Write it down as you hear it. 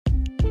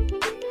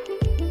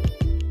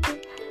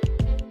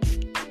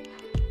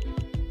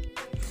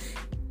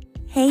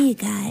Hey you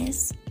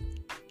guys,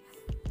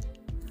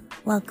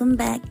 welcome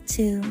back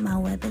to my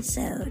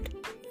webisode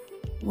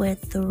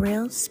with The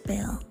Real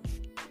Spill,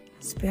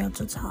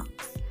 Spiritual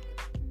Talks.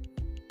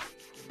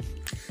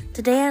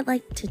 Today I'd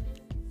like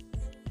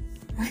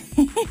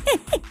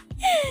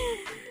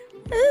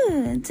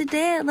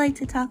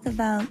to talk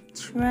about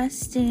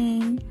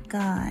trusting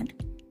God.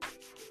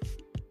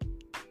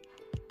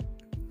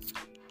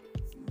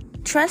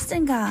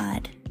 Trusting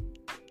God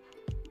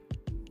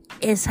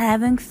is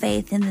having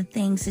faith in the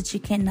things that you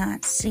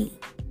cannot see.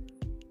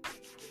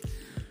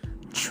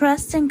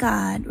 Trusting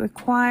God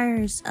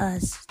requires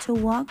us to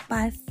walk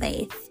by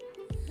faith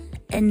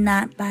and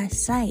not by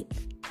sight.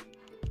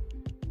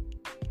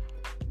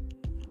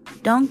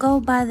 Don't go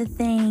by the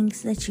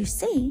things that you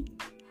see.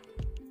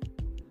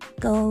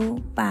 Go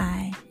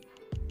by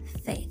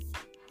faith.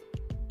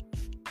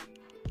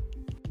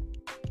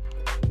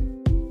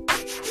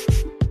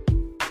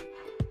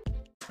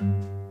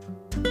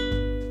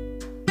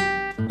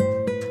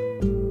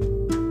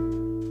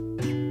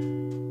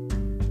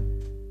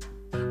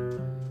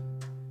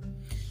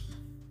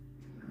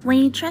 When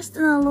you trust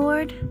in the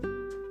Lord,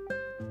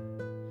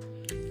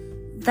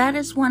 that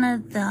is one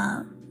of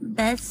the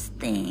best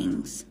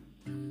things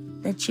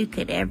that you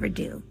could ever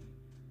do.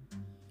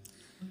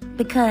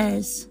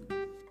 Because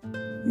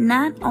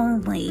not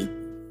only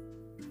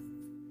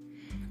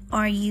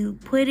are you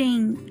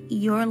putting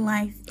your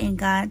life in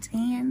God's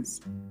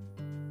hands,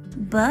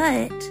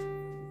 but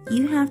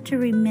you have to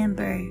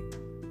remember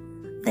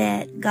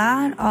that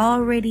God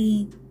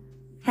already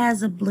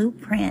has a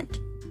blueprint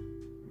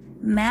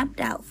mapped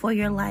out for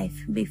your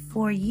life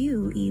before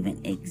you even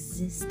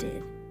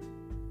existed.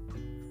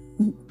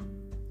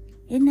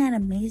 Isn't that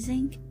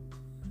amazing?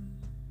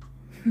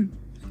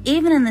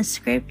 Even in the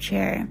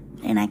scripture,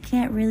 and I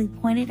can't really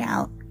point it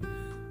out,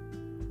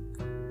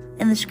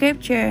 in the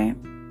scripture,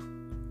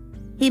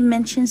 he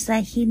mentions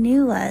that he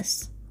knew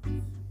us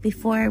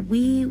before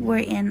we were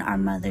in our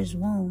mother's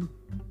womb.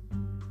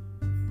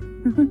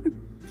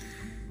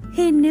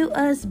 He knew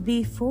us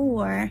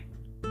before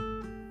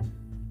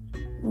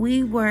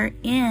we were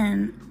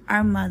in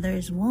our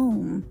mother's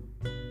womb.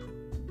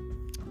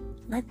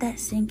 Let that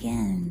sink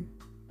in.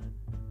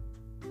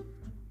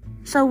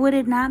 So would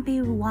it not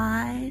be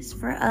wise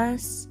for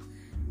us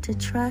to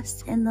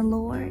trust in the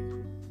Lord?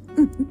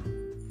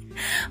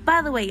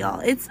 By the way,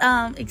 y'all, it's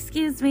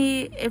excuse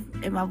me if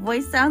my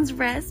voice sounds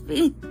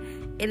raspy.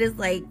 It is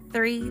like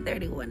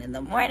 3:31 in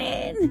the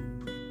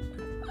morning.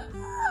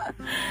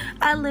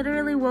 I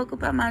literally woke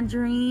up out my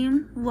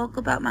dream, woke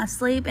up out my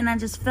sleep, and I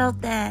just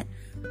felt that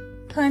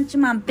punch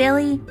in my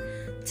belly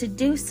to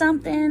do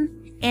something.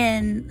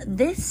 In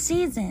this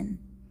season,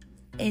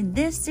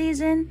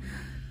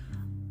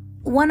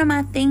 one of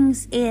my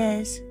things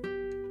is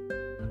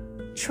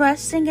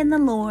trusting in the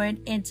Lord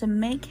and to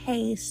make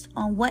haste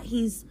on what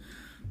he's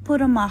put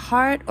on my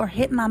heart or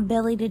hit my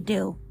belly to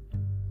do.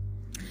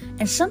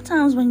 And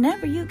sometimes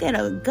whenever you get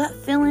a gut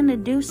feeling to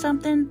do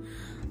something,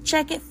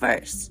 check it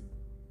first.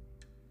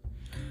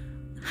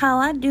 How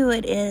I do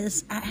it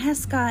is I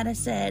ask God, I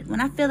said,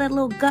 when I feel that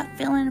little gut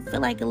feeling, I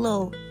feel like a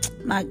little,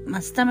 my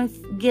stomach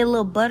get a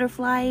little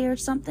butterfly or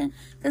something.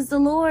 Because the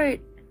Lord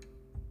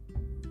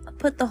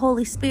put the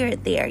Holy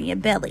Spirit there in your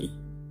belly.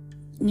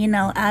 You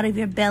know, out of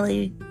your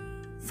belly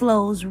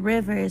flows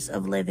rivers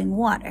of living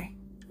water,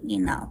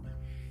 you know.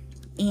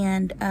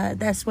 And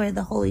that's where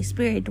the Holy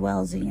Spirit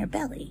dwells in your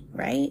belly,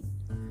 right?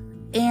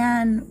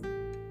 And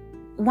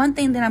one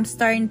thing that I'm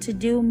starting to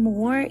do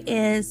more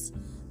is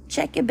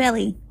check your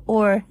belly,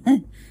 or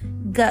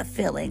gut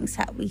feelings,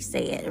 how we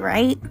say it,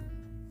 right?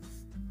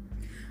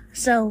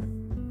 So,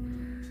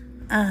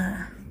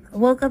 I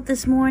woke up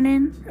this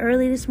morning,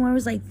 early this morning, it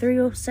was like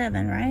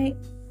 3:07, right?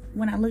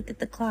 When I looked at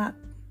the clock.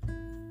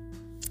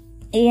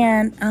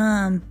 And,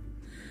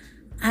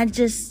 I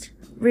just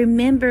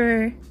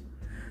remember,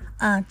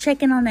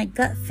 checking on that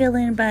gut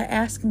feeling by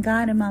asking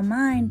God in my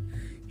mind,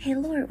 hey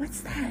Lord,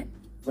 what's that?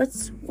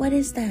 What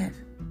is that?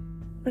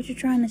 What you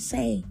trying to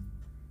say?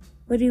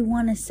 What do you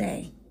want to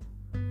say?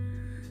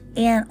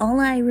 And all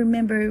I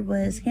remember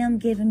was him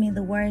giving me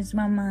the words in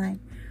my mind,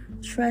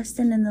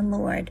 trusting in the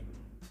Lord.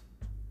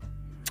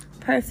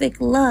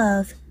 Perfect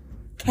love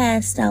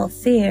casts out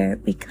fear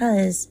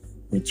because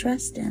we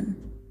trust him.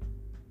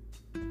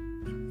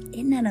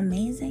 Isn't that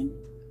amazing?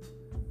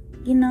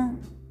 You know,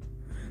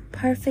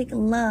 perfect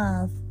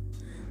love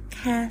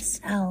casts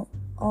out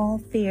all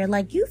fear.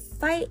 Like you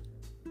fight,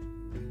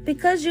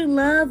 because you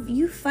love,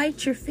 you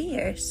fight your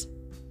fears.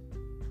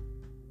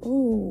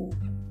 Ooh.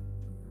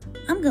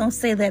 I'm going to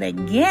say that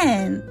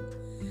again.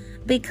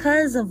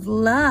 Because of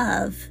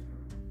love,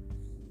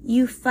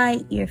 you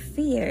fight your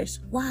fears.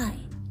 Why?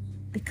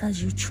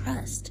 Because you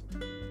trust,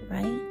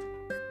 right?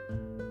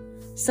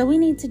 So we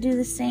need to do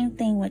the same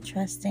thing with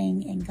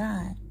trusting in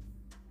God.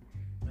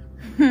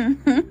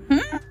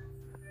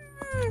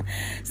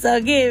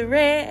 So get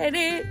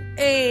ready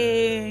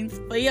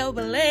for your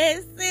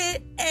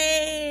blessing.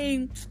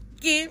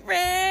 Get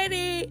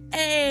ready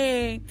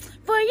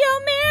for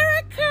your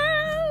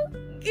miracle.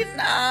 You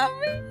know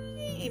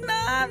me. You know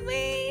what I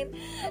mean?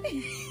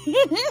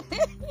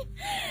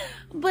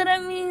 But I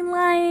mean,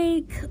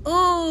 like,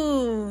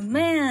 oh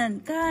man,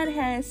 God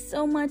has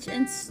so much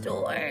in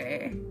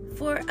store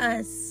for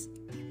us.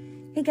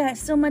 He got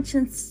so much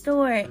in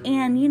store.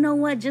 And you know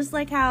what? Just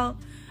like how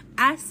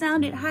I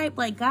sounded hype,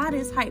 like God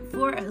is hype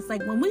for us.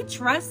 Like when we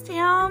trust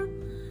him,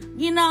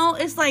 you know,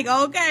 it's like,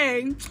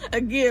 okay,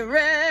 get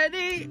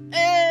ready,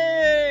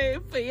 hey,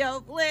 for your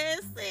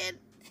blessing.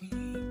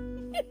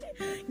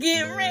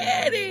 Get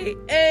ready,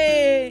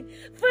 hey,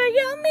 for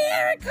your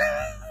miracle.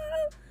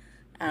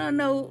 I don't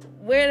know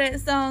where that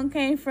song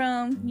came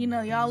from. You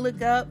know, y'all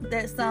look up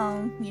that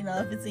song, you know,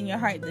 if it's in your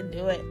heart to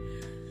do it.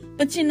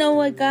 But you know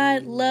what?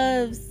 God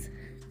loves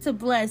to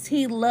bless.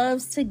 He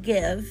loves to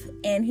give,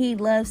 and he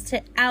loves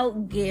to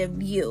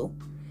outgive you.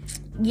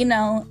 You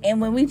know, and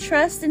when we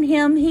trust in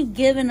him, he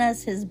giving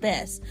us his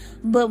best.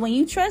 But when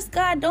you trust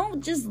God,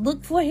 don't just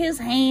look for his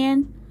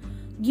hand.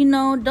 You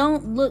know,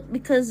 don't look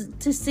because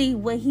to see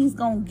what he's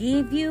going to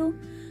give you.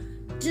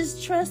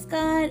 Just trust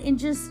God and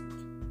just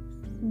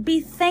be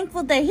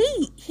thankful that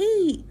he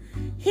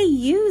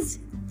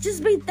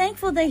just be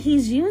thankful that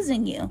he's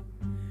using you.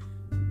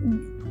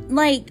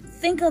 Like,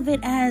 think of it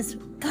as,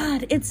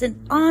 God, it's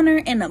an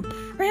honor and a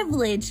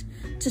privilege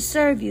to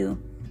serve you.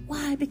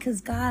 Why?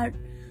 Because God,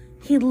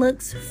 he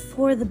looks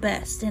for the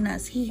best in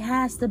us. He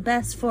has the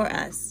best for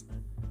us.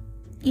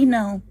 You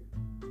know,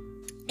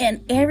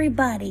 and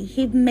everybody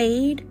he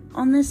made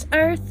on this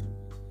earth,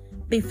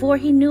 before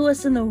he knew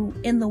us in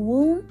the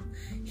womb,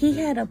 he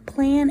had a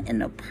plan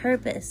and a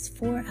purpose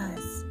for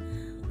us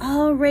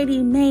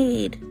already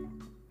made.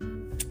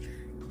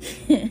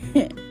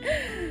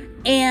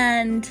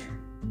 And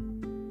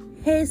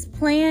his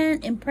plan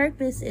and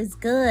purpose is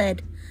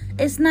good.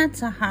 It's not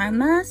to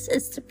harm us,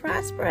 it's to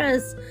prosper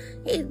us.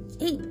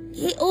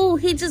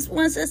 He just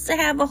wants us to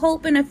have a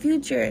hope and a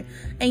future.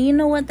 And you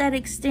know what? That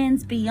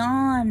extends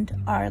beyond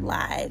our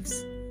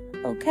lives.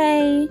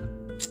 Okay?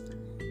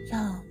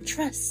 Y'all,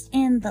 trust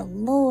in the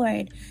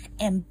Lord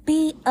and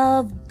be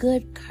of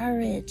good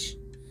courage.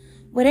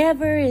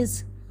 Whatever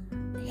is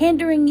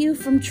hindering you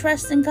from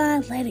trusting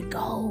God, let it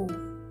go.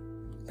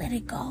 Let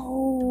it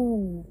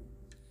go.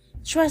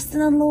 Trust in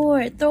the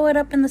Lord. Throw it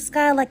up in the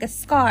sky like a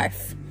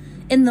scarf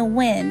in the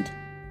wind.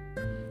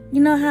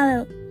 You know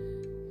how,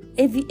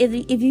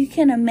 if you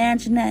can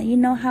imagine that, you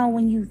know how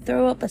when you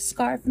throw up a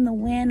scarf in the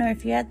wind, or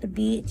if you're at the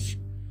beach,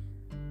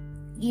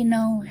 you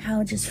know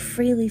how it just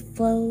freely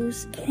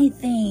flows.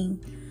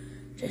 Anything.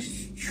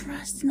 Just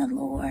trust in the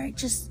Lord.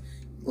 Just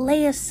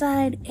lay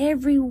aside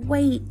every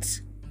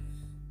weight.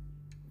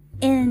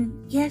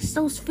 And yes,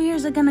 those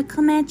fears are going to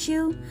come at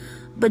you.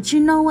 But you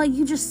know what?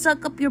 You just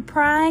suck up your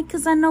pride.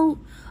 Because I know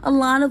a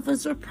lot of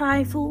us are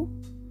prideful.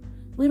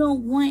 We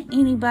don't want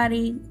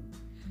anybody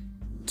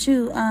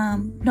to,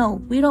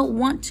 we don't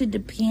want to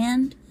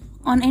depend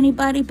on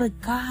anybody. But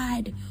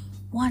God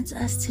wants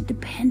us to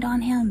depend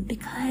on him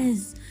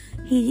because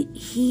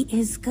he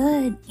is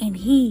good. And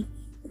he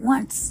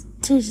wants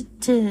to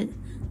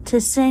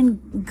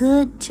send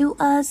good to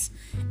us,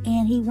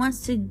 and he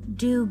wants to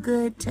do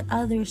good to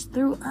others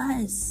through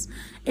us.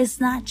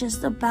 It's not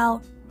just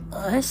about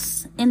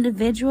us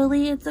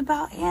individually, it's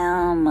about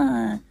him.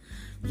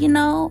 You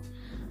know,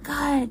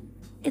 God,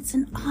 it's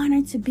an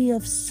honor to be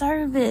of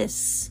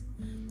service.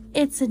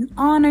 It's an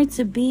honor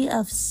to be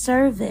of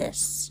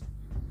service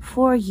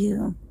for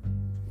you.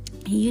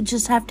 You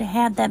just have to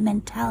have that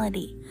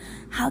mentality.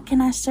 How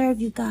can I serve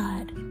you,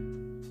 God?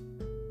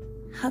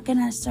 How can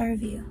I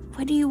serve you?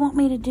 What do you want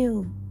me to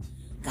do?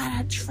 God,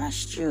 I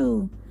trust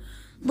you.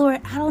 Lord,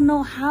 I don't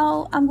know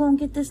how I'm going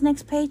to get this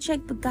next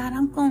paycheck, but God,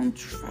 I'm going to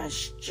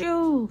trust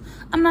you.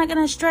 I'm not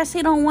going to stress.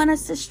 He don't want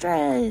us to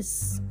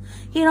stress.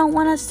 He don't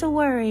want us to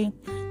worry.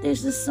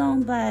 There's this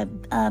song by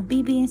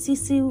BB and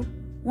CC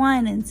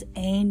Winans,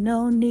 Ain't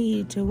No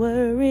Need to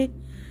Worry.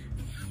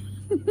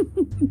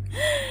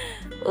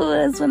 Oh,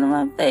 that's one of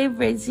my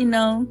favorites, you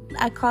know.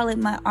 I call it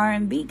my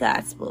R&B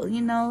gospel,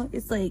 you know.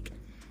 It's like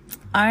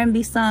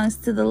R&B songs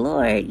to the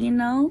Lord, you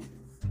know.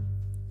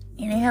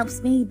 And it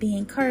helps me be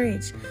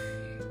encouraged.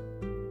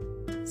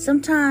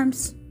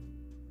 Sometimes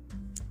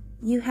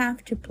you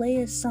have to play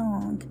a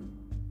song.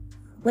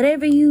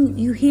 Whatever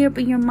you hear up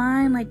in your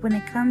mind, like when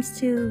it comes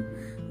to,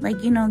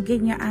 like, you know,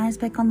 getting your eyes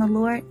back on the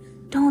Lord,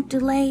 don't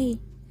delay.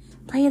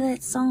 Play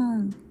that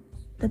song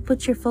that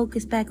puts your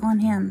focus back on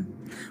him.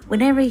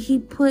 Whenever he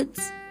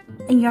puts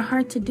in your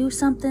heart to do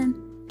something,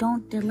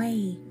 don't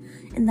delay.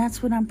 And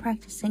that's what I'm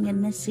practicing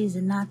in this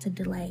season, not to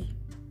delay.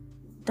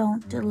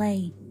 Don't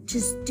delay.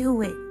 Just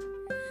do it.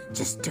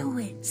 Just do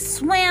it.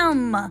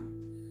 Swim.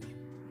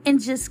 And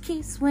just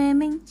keep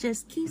swimming.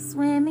 Just keep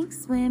swimming,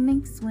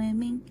 swimming,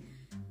 swimming.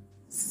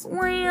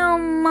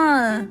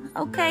 Swim.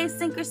 Okay,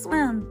 sink or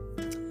swim.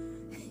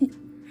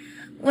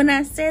 When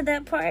I said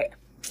that part,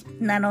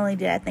 not only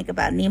did I think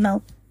about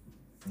Nemo,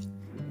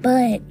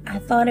 but I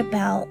thought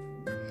about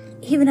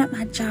even at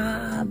my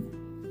job.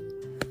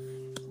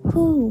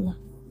 Ooh,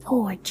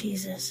 Lord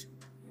Jesus.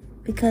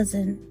 Because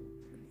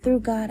through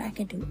God, I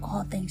can do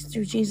all things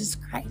through Jesus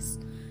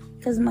Christ.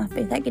 because of my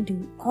faith, I could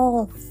do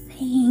all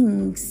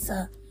things.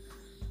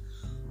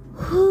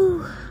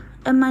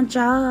 At my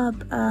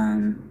job,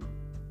 I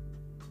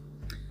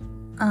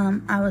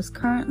was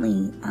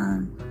currently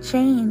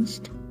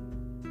changed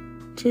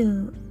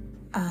to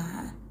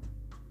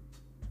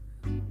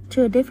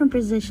a different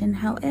position.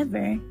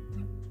 However,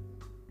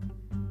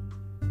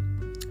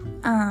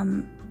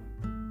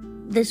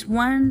 this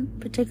one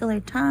particular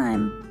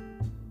time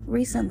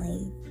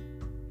recently,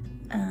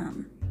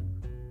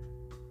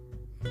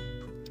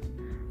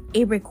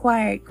 it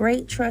required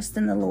great trust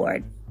in the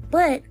Lord.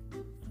 But,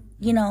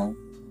 you know,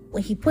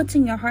 when He puts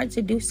in your heart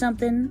to do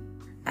something,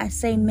 I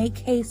say make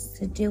haste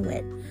to do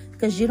it,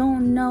 because you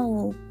don't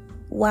know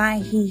why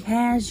He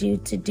has you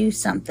to do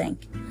something.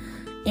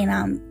 And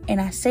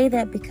I say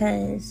that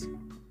because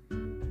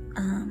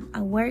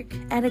I work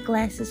at a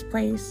glasses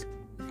place,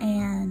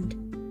 and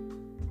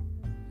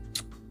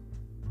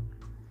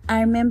I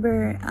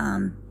remember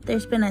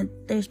there's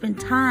been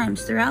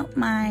times throughout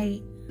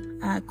my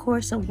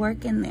course of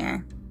working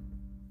there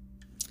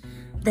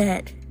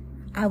that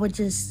I would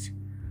just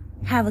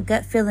have a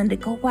gut feeling to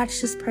go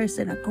watch this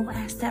person or go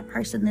ask that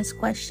person this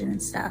question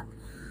and stuff.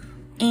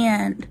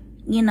 And,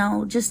 you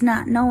know, just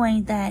not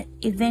knowing that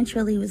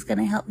eventually it was going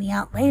to help me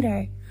out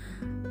later.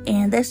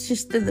 And that's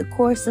just through the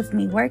course of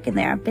me working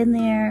there. I've been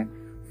there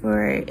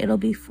for, it'll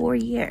be 4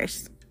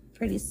 years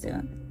pretty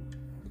soon.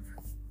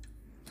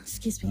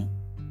 Excuse me.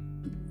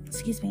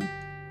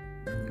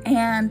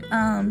 And,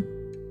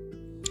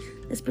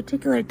 this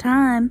particular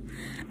time,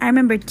 I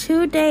remember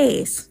 2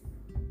 days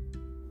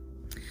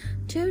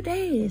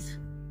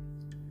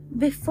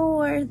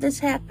before this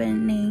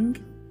happening,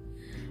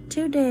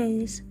 2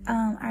 days,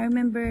 I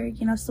remember,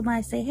 you know,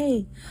 somebody say,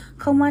 hey,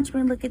 come watch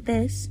me look at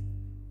this.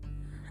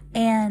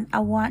 And I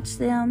watched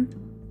them.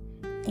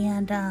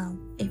 And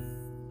if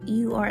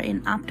you are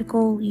in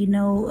optical, you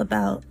know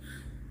about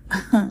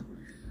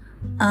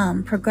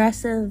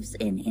progressives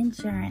in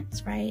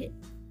insurance, right?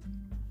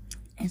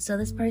 And so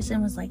this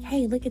person was like,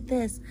 hey, look at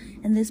this.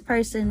 And this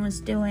person was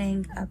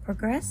doing a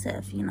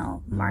progressive, you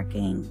know,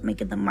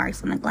 making the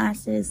marks on the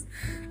glasses.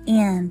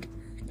 And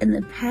in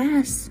the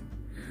past,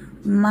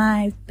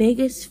 my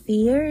biggest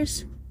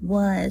fears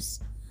was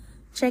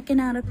checking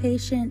out a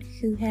patient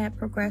who had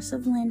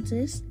progressive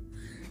lenses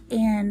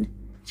and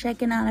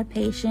checking out a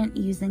patient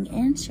using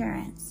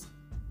insurance.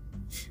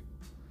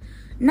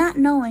 Not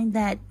knowing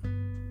that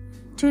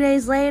 2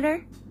 days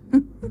later,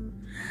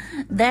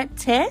 that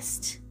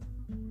test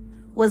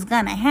was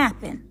gonna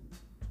happen,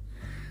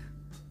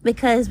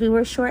 because we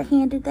were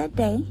shorthanded that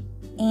day,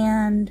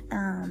 and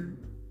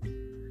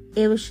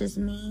it was just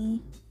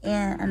me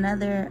and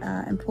another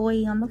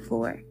employee on the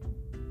floor,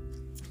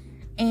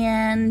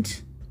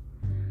 and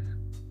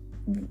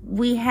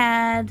we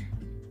had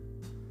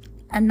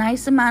a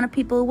nice amount of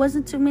people. It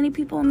wasn't too many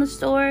people in the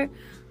store,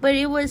 but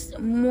it was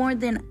more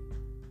than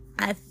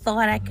I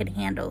thought I could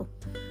handle.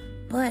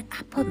 But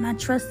I put my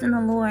trust in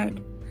the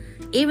Lord,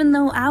 even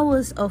though I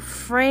was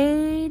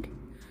afraid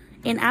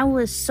and I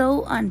was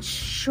so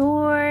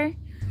unsure.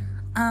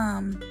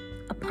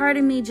 A part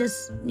of me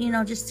just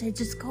said,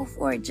 just go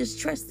for it. Just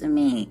trust in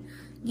me.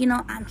 You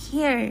know, I'm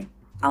here.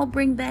 I'll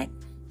bring back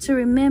to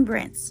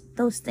remembrance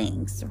those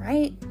things,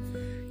 right?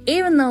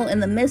 Even though in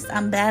the midst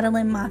I'm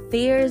battling my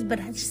fears, but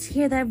I just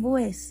hear that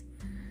voice.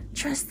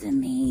 Trust in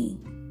me.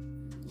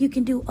 You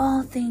can do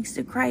all things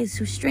through Christ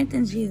who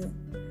strengthens you.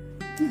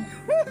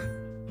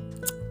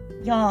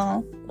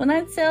 Y'all, when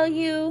I tell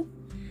you,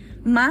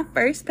 my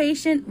first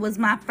patient was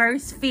my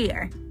first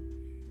fear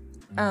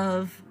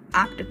of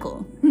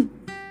optical.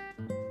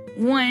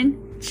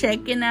 One,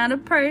 checking out a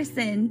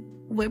person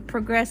with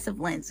progressive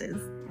lenses,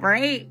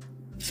 right?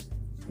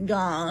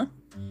 Y'all,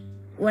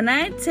 when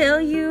I tell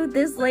you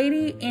this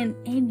lady,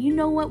 and you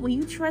know what, when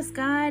you trust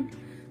God,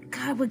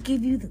 God will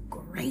give you the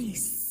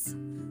grace.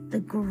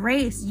 The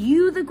grace,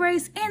 you the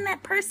grace, and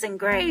that person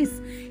grace.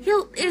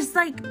 It's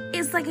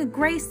like a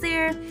grace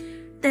there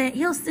that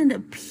He'll send a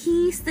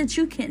peace that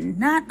you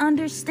cannot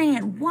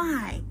understand.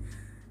 Why?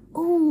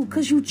 Oh,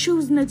 because you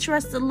choosing to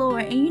trust the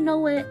Lord. And you know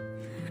what?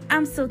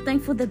 I'm so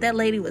thankful that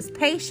lady was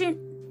patient.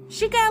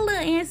 She got a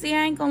little antsy,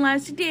 I ain't gonna lie,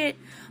 she did.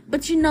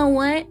 But you know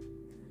what?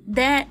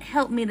 That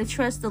helped me to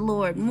trust the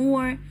Lord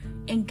more.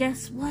 And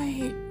guess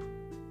what?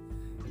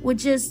 With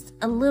just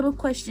a little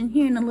question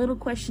here and a little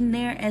question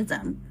there, as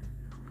I'm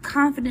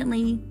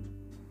confidently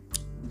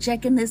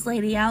checking this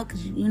lady out,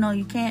 because you know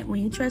you can't,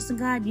 when you trust in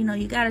God, you know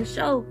you gotta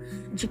show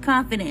that you're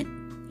confident,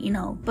 you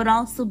know, but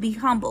also be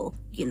humble,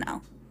 you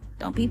know.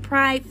 Don't be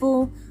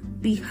prideful,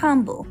 be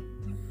humble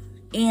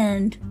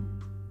and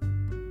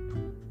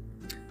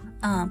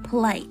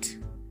polite,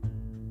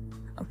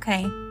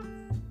 okay?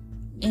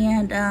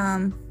 And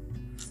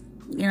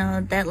you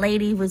know, that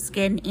lady was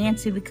getting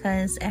antsy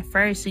because at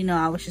first, you know,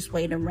 I was just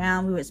waiting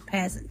around, we was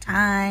passing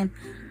time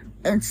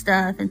and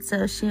stuff, and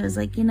so she was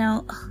like,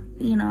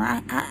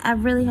 I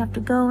really have to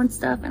go and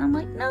stuff. And I'm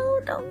like,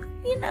 no, don't,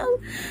 you know.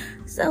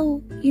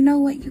 So, you know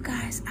what, you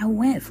guys, I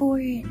went for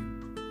it.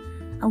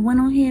 I went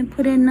on here and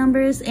put in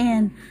numbers,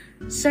 and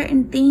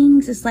certain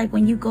things, it's like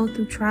when you go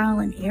through trial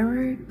and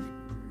error,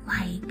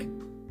 like.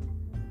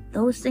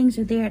 Those things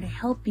are there to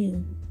help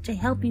you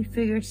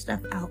figure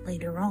stuff out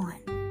later on.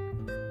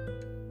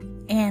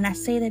 And I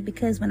say that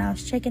because when I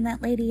was checking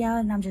that lady out,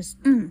 and I'm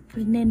just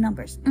putting in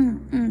numbers,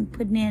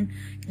 putting in,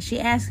 cause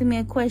she asking me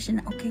a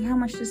question, okay, how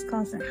much this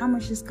costing? How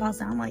much this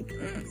costing? I'm like,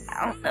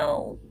 I don't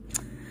know.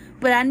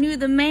 But I knew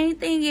the main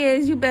thing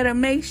is you better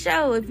make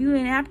sure if you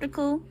in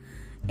optical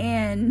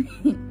and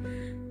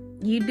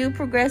you do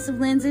progressive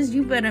lenses,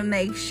 you better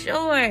make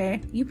sure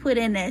you put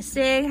in that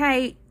seg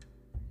height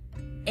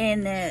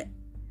and that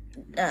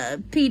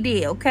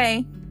PD,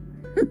 okay?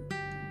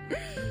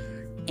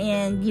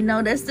 And you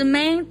know that's the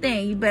main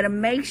thing. You better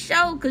make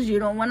sure, cause you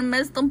don't want to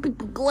mess them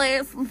people's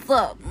glasses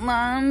up. You know what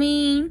I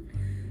mean?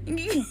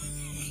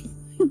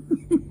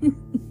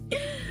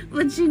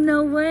 But you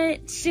know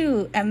what?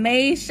 Shoot, I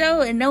made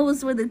sure, and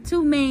those were the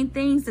two main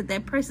things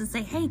that person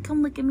say, hey,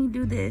 come look at me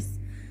do this.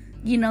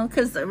 You know,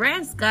 cause the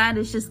rest, God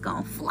is just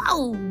gonna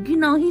flow. You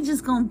know, he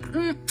just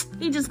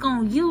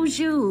gonna use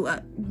you.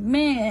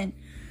 Man,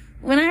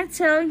 when I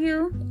tell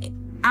you,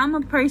 I'm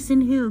a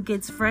person who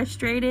gets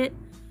frustrated.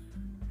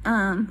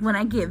 When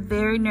I get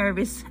very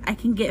nervous, I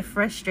can get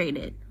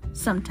frustrated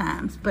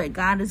sometimes, but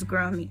God has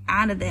grown me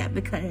out of that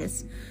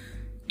because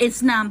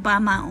it's not by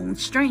my own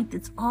strength.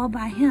 It's all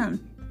by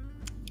him.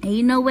 And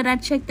you know what? I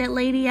checked that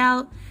lady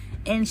out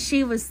and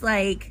she was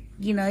like,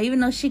 you know, even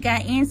though she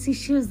got antsy,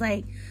 she was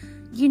like,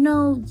 you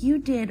know, you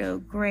did a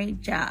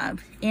great job.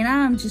 And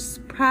I'm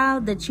just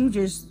proud that you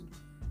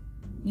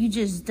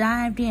just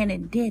dived in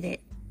and did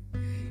it.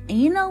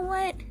 And you know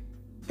what?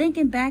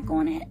 Thinking back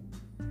on it,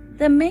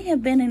 that may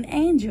have been an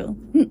angel.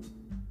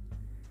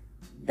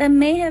 That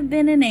may have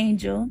been an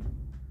angel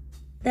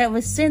that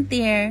was sent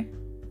there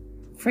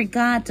for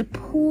God to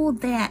pull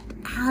that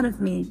out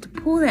of me, to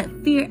pull that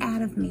fear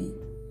out of me.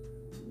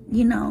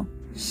 You know,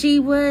 she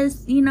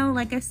was, you know,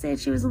 like I said,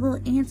 she was a little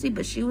antsy,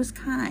 but she was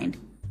kind,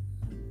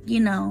 you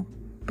know.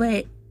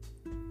 But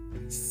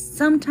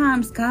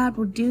sometimes God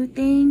will do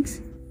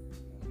things,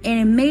 and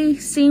it may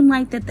seem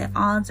like that the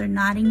odds are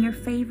not in your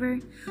favor,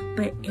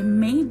 but it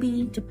may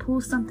be to pull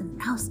something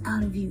else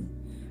out of you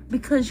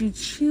because you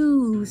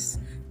choose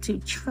to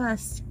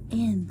trust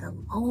in the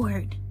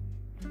Lord.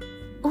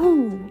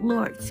 Oh,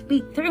 Lord,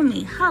 speak through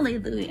me.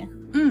 Hallelujah.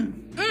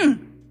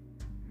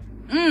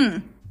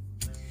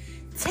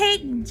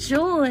 Take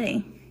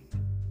joy.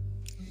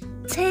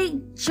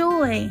 Take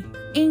joy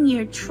in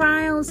your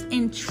trials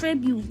and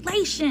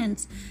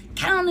tribulations.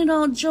 Count it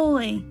all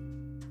joy.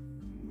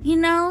 You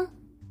know?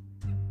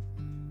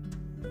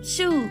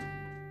 Shoot.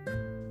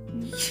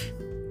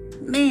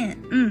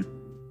 Man.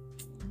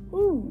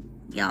 Ooh.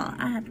 Y'all,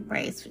 I have to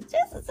praise for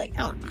just a second.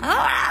 Hold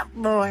up,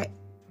 Lord.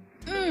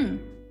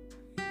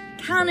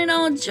 Count it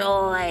all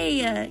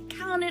joy.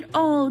 Count it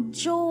all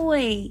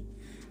joy.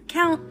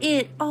 Count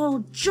it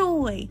all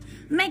joy.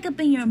 Make up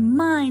in your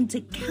mind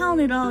to count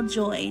it all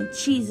joy in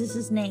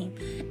Jesus' name.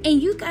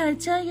 And you gotta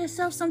tell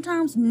yourself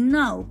sometimes,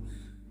 no,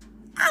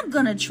 I'm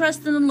gonna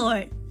trust in the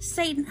Lord.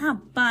 Satan, I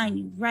bind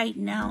you right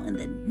now in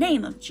the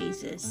name of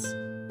Jesus.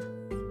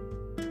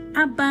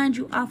 I bind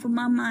you off of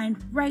my mind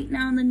right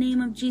now in the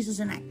name of Jesus,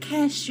 and I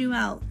cast you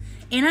out.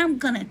 And I'm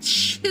gonna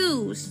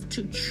choose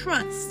to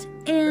trust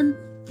in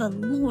the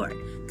Lord.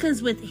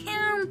 Because with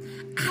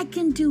him, I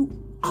can do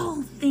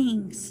all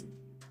things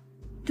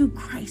through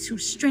Christ who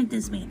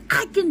strengthens me.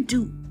 I can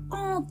do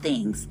all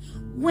things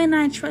when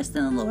I trust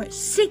in the Lord.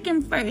 Seek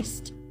him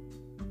first.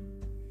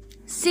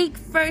 Seek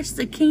first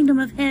the kingdom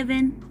of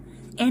heaven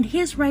and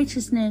his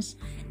righteousness,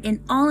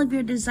 and all of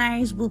your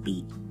desires will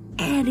be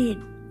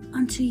added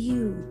unto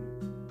you.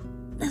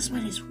 That's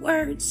what his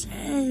word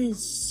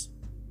says.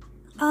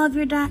 All of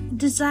your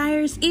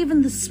desires,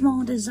 even the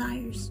small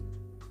desires.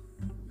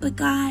 But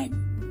God,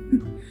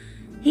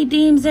 he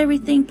deems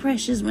everything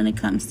precious when it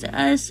comes to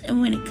us,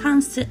 and when it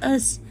comes to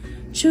us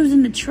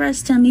choosing to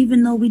trust him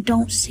even though we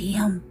don't see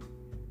him.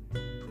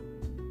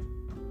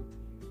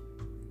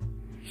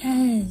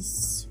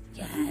 Yes,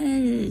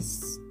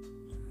 yes.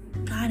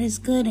 God is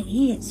good and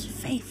he is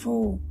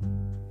faithful.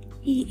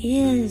 He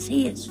is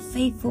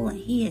faithful and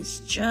he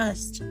is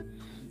just.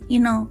 You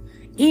know,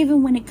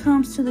 even when it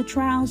comes to the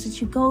trials that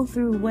you go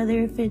through, whether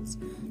if it's,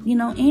 you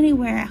know,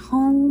 anywhere, at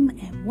home,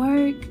 at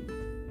work,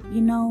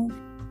 you know,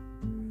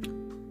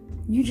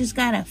 you just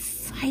gotta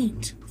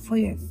fight for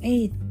your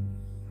faith.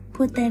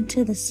 Put that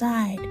to the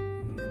side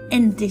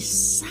and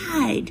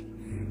decide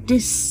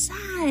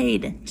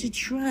to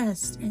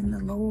trust in the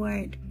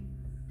Lord.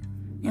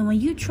 And when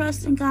you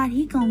trust in God,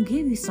 he gonna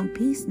give you some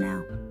peace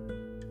now.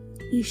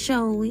 He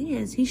sure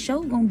is. He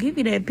sure gonna give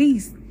you that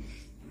peace.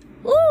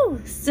 Ooh,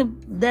 so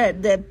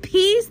the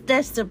peace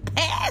that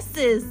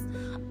surpasses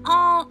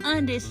all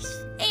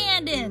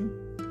understanding.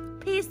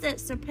 Peace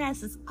that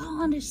surpasses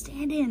all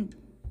understanding.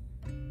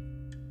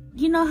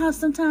 You know how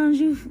sometimes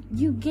you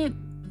get,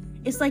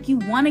 it's like you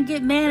want to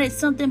get mad at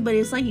something, but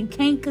it's like you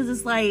can't, because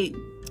it's like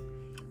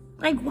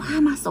why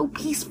am I so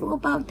peaceful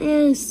about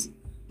this?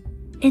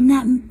 And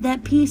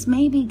that peace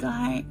may be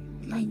God,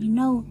 like, you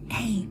know,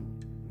 hey,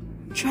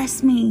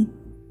 trust me.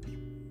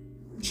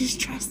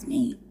 Just trust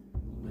me.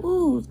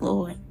 Ooh,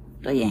 Lord.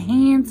 Throw your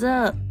hands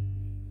up.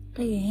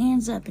 Throw your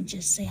hands up and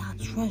just say, I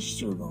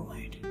trust you,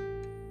 Lord.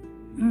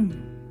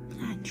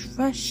 I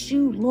trust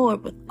you,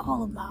 Lord, with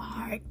all of my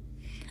heart.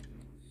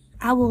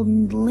 I will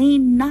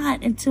lean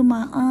not into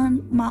my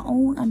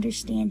own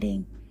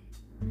understanding.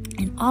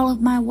 In all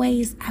of my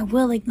ways, I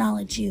will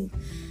acknowledge you.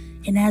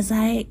 And as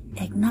I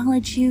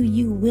acknowledge you,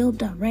 you will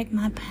direct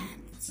my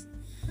paths.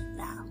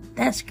 Now,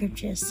 that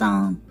scripture is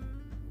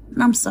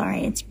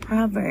it's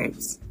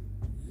Proverbs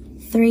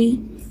 3,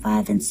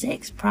 5, and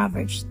 6.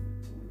 Proverbs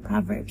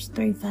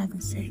 3, 5,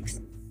 and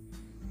 6.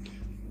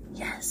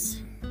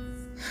 Yes.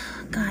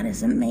 God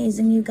is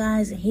amazing, you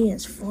guys. He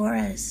is for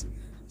us.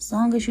 As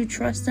long as you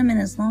trust him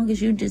and as long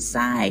as you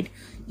decide,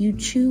 you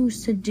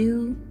choose to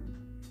do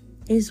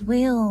his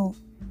will,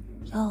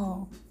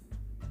 y'all,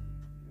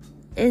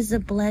 it's a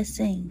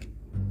blessing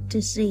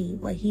to see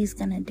what he's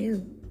gonna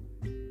do.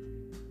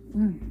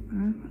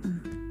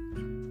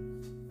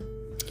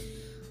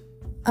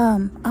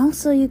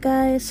 Also, you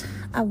guys,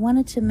 I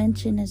wanted to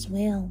mention as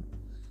well,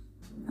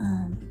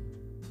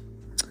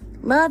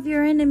 love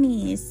your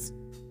enemies.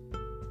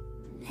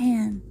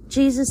 And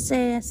Jesus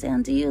said, I say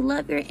unto you,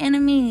 love your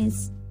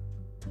enemies.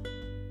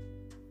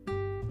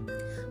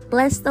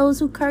 Bless those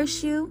who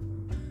curse you.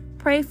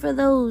 Pray for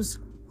those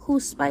who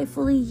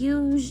spitefully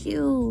use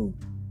you.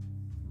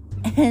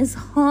 As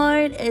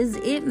hard as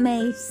it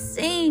may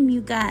seem,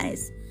 you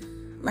guys,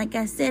 like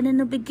I said in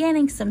the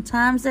beginning,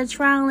 sometimes that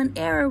trial and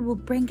error will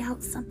bring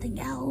out something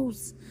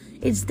else.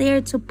 It's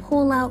there to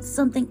pull out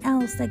something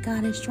else that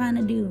God is trying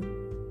to do.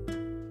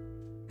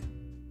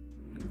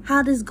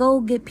 How does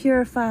gold get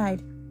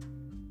purified?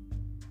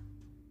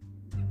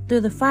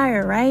 Through the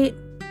fire, right?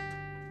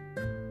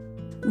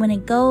 When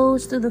it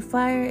goes through the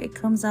fire, it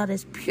comes out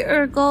as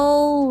pure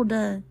gold.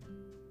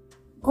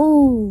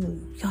 Oh,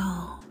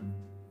 y'all.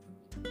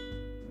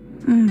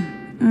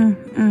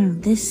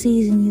 This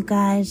season, you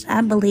guys, I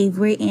believe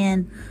we're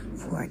in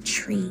for a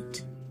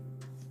treat.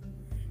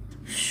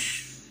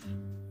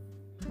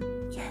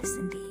 Yes,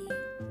 indeed.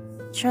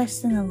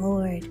 Trust in the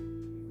Lord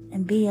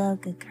and be of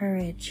good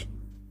courage.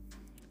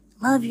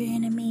 Love your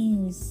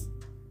enemies.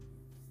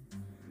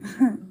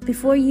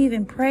 Before you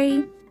even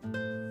pray,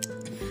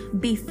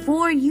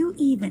 before you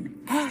even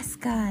ask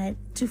God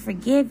to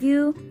forgive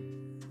you,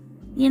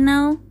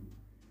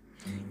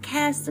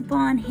 cast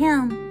upon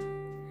him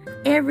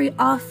every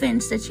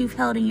offense that you've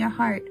held in your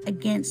heart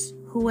against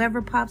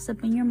whoever pops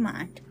up in your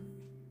mind.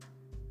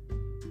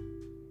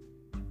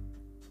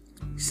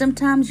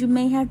 Sometimes you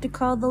may have to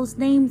call those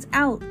names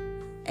out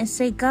and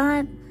say,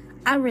 God,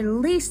 I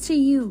release to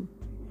you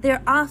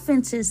their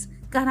offenses.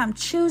 God, I'm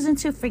choosing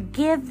to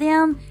forgive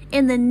them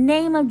in the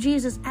name of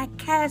Jesus. I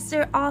cast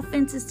their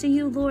offenses to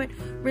you, Lord.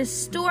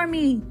 Restore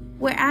me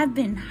where I've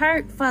been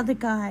hurt, Father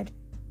God.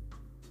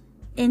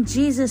 In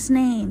Jesus'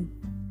 name.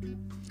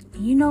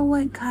 You know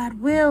what?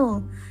 God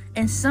will.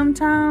 And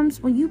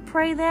sometimes when you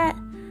pray that,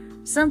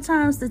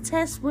 sometimes the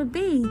test would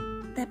be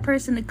that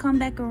person to come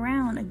back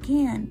around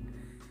again.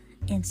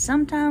 And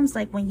sometimes,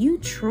 like when you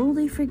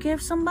truly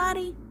forgive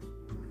somebody,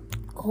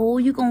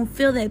 you're going to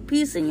feel that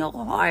peace in your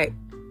heart.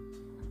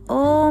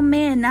 Oh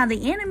man, now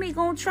the enemy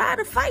gonna try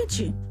to fight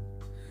you.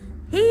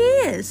 He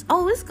is.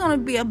 It's gonna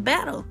be a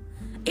battle.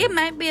 It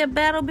might be a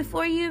battle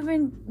before you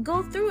even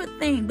go through a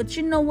thing, but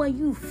you know what?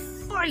 You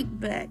fight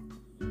back.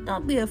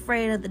 Don't be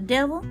afraid of the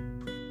devil,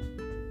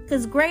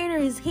 because greater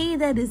is he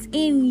that is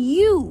in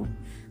you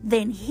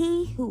than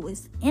he who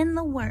is in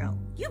the world.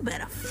 You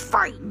better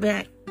fight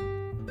back.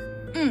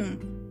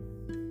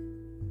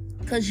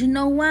 Because you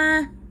know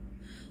why?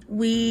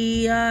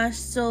 We are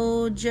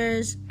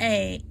soldiers,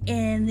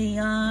 in the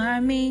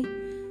army.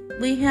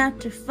 We have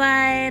to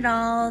fight,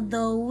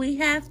 although we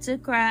have to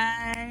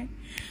cry.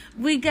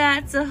 We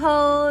got to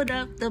hold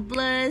up the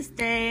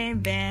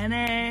bloodstained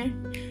banner.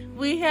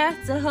 We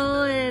have to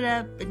hold it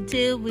up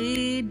until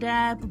we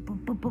die. Boom,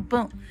 boom, boom,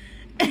 boom.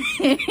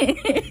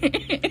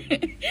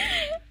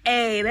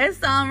 Hey, that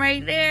song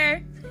right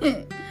there,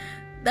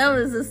 that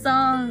was a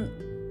song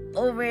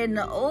over in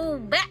the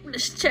old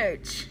Baptist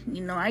church.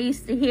 I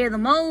used to hear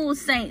them old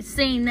saints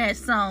sing that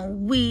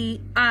song. We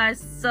are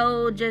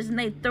soldiers, and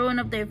they throwing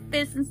up their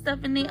fists and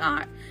stuff in the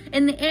air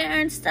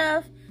and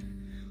stuff.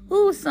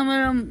 Some of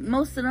them,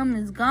 most of them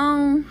is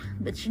gone.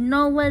 But you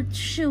know what?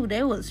 Shoot,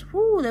 they was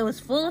full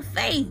of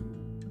faith.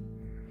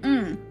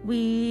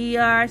 We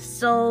are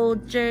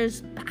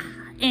soldiers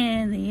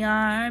in the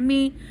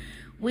army.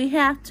 We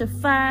have to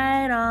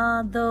fight,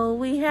 although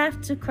we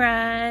have to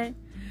cry.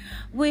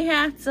 We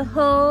have to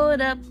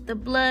hold up the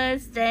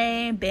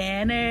bloodstained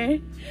banner.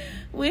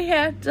 We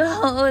have to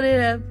hold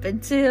it up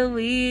until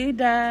we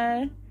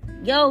die.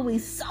 Yo, we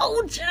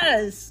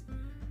soldiers.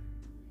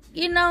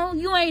 You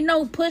ain't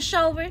no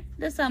pushover.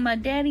 That's how my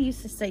daddy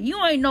used to say.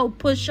 You ain't no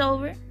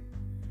pushover.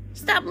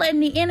 Stop letting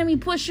the enemy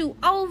push you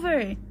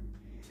over.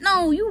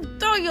 No, you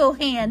throw your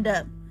hand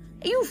up.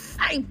 And you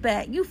fight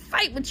back. You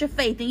fight with your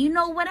faith. And you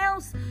know what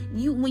else?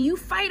 When you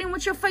fighting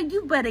with your faith,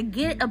 you better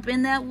get up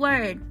in that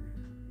word.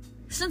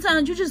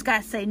 Sometimes you just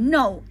gotta say,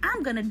 no,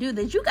 I'm gonna do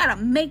this. You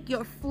gotta make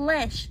your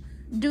flesh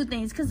do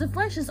things, because the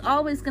flesh is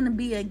always going to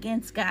be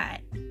against God.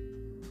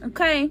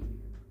 Okay?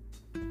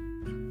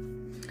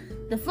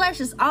 The flesh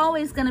is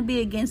always going to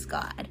be against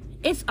God.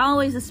 It's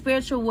always a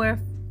spiritual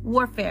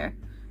warfare.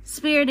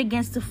 Spirit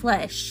against the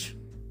flesh.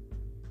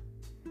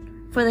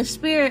 For the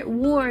spirit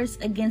wars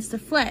against the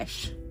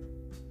flesh.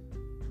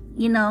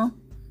 You know?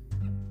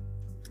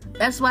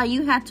 That's why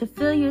you have to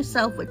fill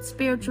yourself with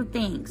spiritual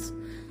things.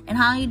 And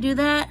how you do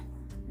that?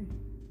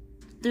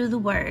 Through the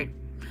word.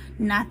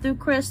 Not through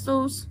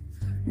crystals.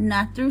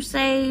 Not through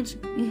sage.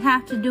 You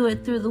have to do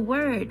it through the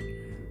word.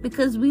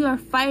 Because we are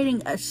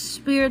fighting a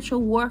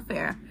spiritual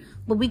warfare.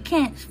 But we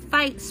can't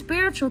fight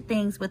spiritual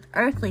things with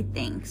earthly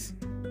things.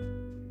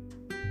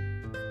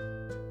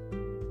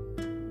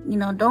 You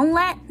know, don't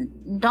let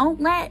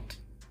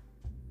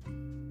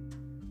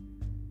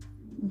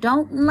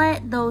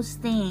those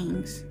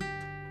things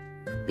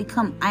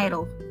become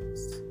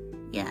idols.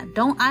 Yeah,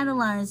 don't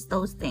idolize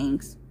those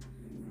things.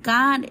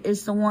 God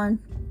is the one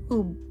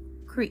who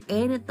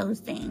created those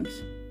things.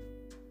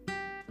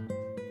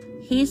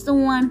 He's the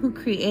one who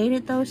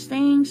created those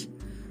things.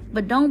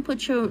 But don't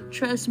put your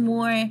trust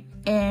more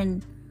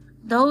in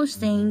those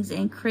things,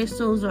 in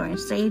crystals or in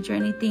sage or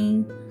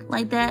anything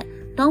like that.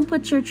 Don't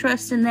put your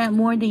trust in that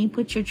more than you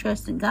put your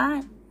trust in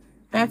God.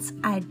 That's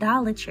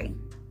idolatry.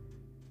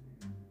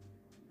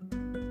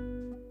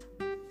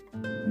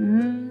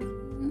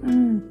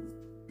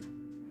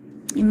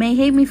 You may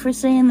hate me for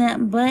saying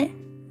that, but,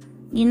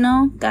 you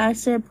know, God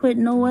said, put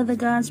no other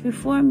gods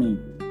before me.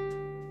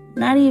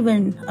 Not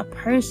even a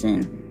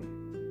person.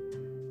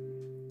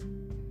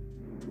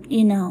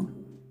 You know,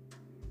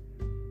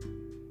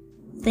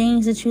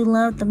 things that you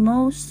love the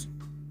most,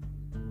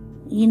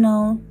 you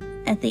know,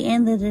 at the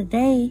end of the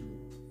day,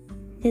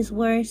 His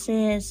word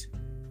says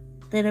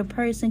that a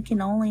person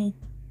can only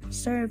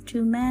serve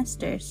two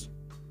masters.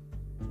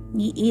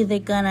 You either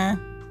gonna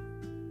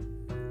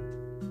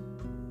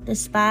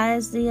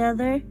despise the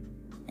other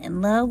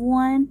and love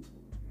one,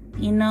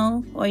 you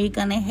know, or you're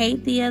gonna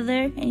hate the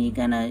other and you're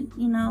gonna,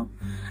 you know,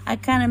 I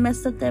kind of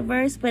messed up that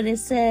verse, but it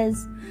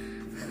says,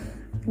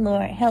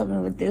 Lord, help me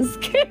with this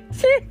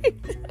scripture.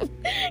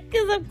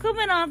 Because I'm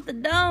coming off the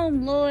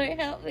dome. Lord,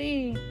 help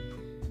me.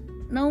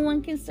 No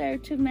one can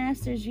serve two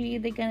masters. You're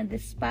either going to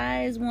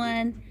despise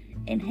one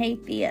and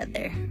hate the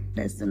other.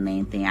 That's the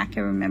main thing I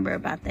can remember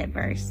about that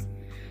verse.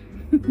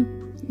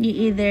 You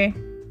either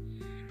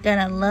going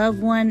to love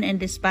one and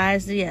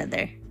despise the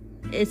other.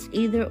 It's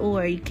either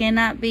or. You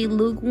cannot be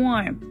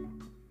lukewarm.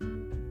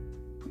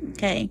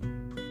 Okay?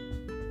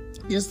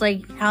 Just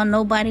like how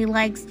nobody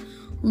likes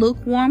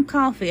lukewarm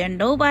coffee, and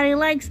nobody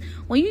likes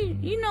when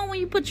when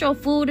you put your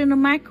food in the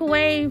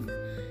microwave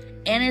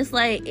and it's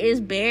like it's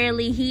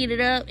barely heated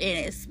up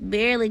and it's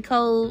barely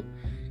cold,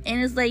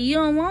 and it's like you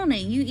don't want it.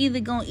 You either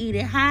gonna eat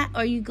it hot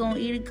or you gonna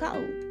eat it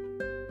cold.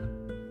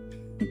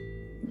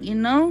 You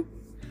know,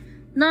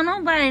 no,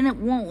 nobody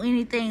want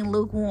anything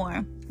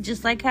lukewarm.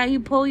 Just like how you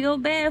pour your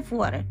bath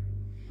water,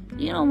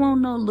 you don't want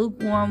no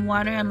lukewarm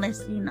water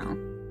unless you know,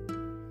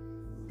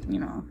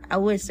 I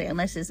would say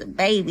unless it's a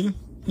baby.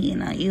 You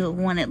know, you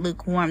would want it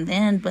lukewarm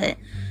then, but,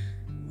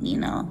 you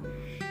know.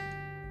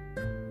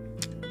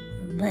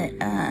 But,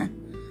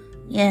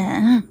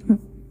 yeah.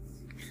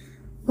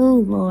 Oh,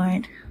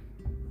 Lord.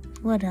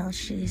 What else,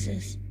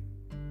 Jesus?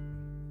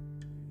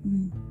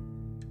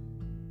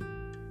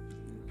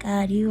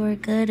 God, you are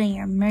good and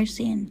your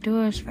mercy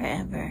endures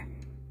forever.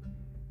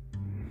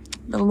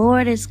 The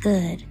Lord is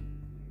good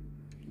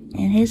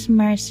and His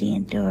mercy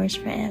endures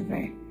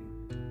forever.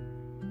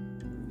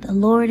 The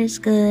Lord is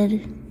good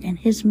and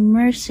His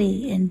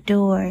mercy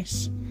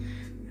endures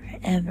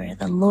forever.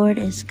 The Lord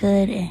is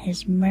good and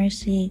His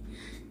mercy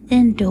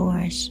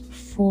endures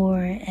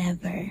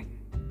forever.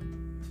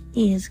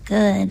 He is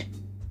good.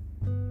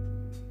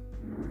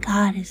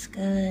 God is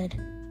good.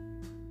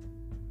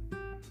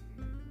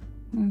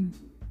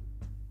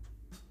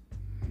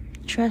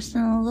 Trust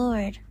in the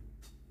Lord.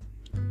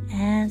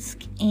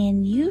 Ask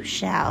and you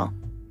shall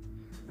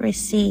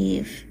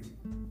receive.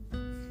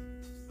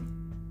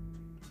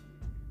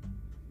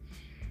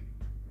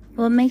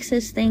 What makes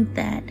us think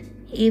that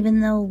even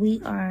though we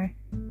are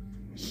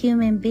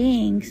human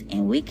beings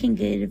and we can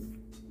give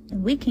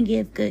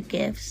good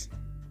gifts,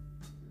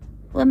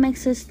 what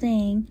makes us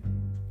think,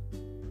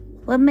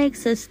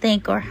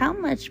 or how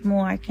much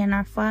more can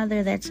our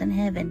Father that's in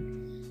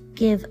heaven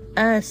give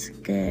us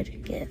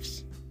good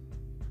gifts?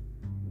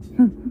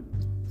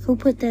 Who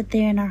put that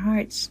there in our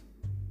hearts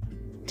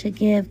to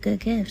give good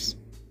gifts?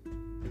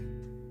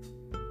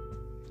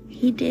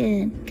 He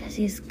did, because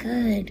He's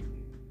good.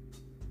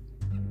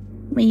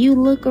 When you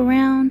look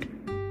around,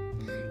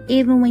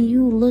 even when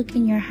you look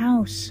in your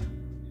house,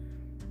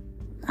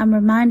 I'm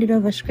reminded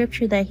of a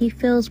scripture that He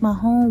fills my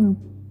home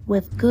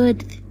with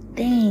good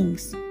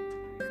things.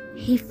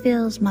 He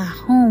fills my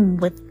home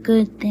with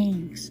good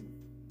things.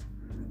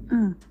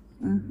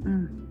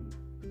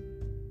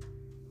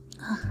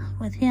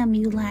 With Him,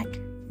 you lack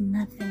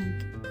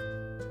nothing.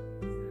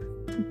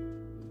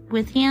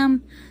 With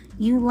Him,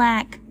 you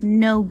lack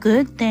no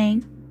good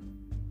thing.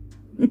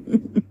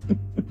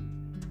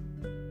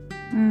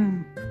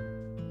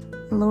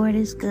 The Lord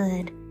is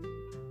good,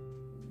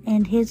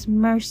 and His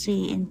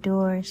mercy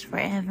endures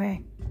forever.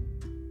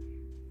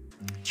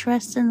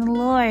 Trust in the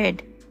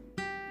Lord.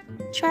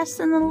 Trust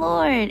in the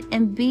Lord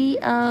and be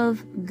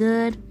of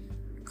good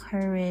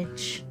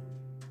courage.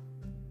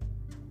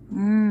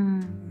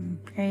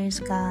 Praise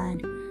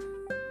God.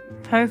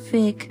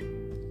 Perfect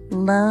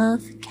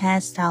love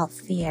casts out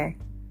fear.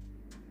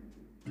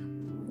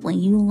 When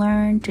you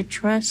learn to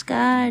trust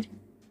God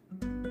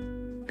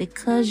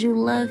because you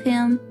love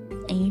Him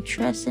and you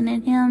trusting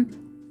in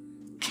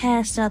Him,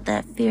 cast out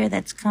that fear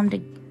that's come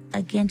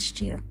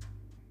against you.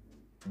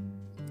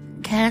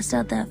 Cast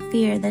out that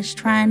fear that's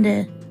trying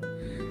to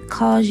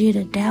cause you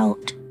to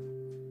doubt.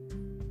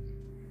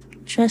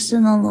 Trust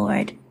in the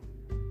Lord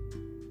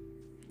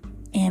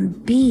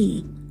and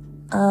be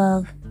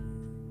of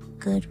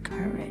good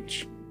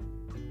courage.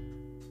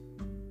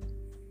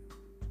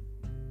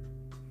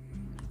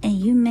 And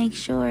you make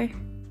sure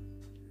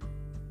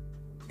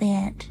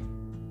that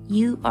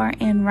you are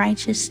in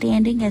righteous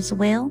standing as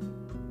well,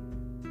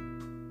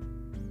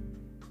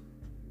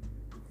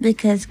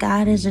 because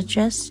God is a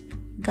just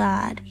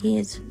God. He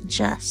is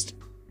just.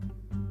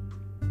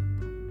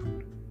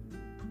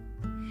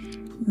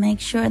 Make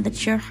sure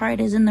that your heart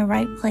is in the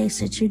right place,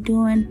 that you're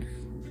doing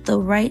the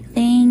right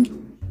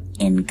thing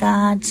in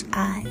God's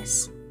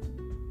eyes,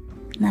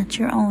 not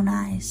your own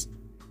eyes,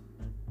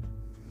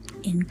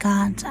 in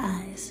God's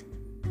eyes.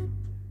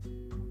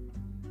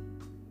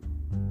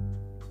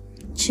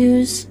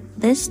 Choose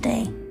this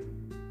day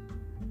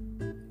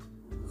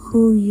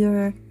who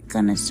you're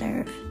gonna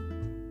serve.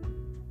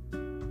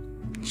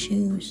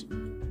 Choose.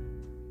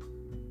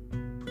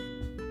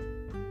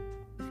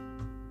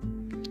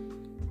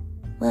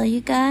 Well,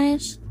 you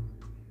guys,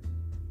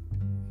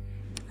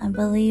 I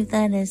believe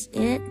that is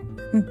it.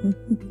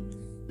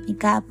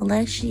 God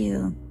bless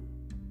you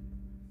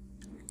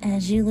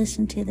as you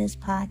listen to this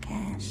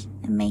podcast,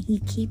 and may He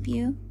keep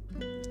you.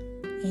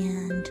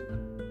 And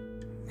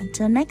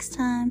until next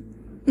time,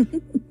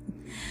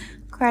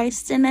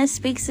 Christ in us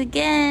speaks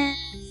again.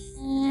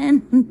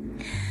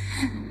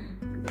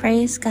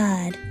 Praise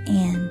God,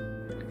 and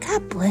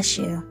God bless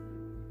you.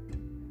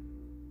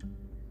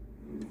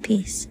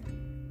 Peace.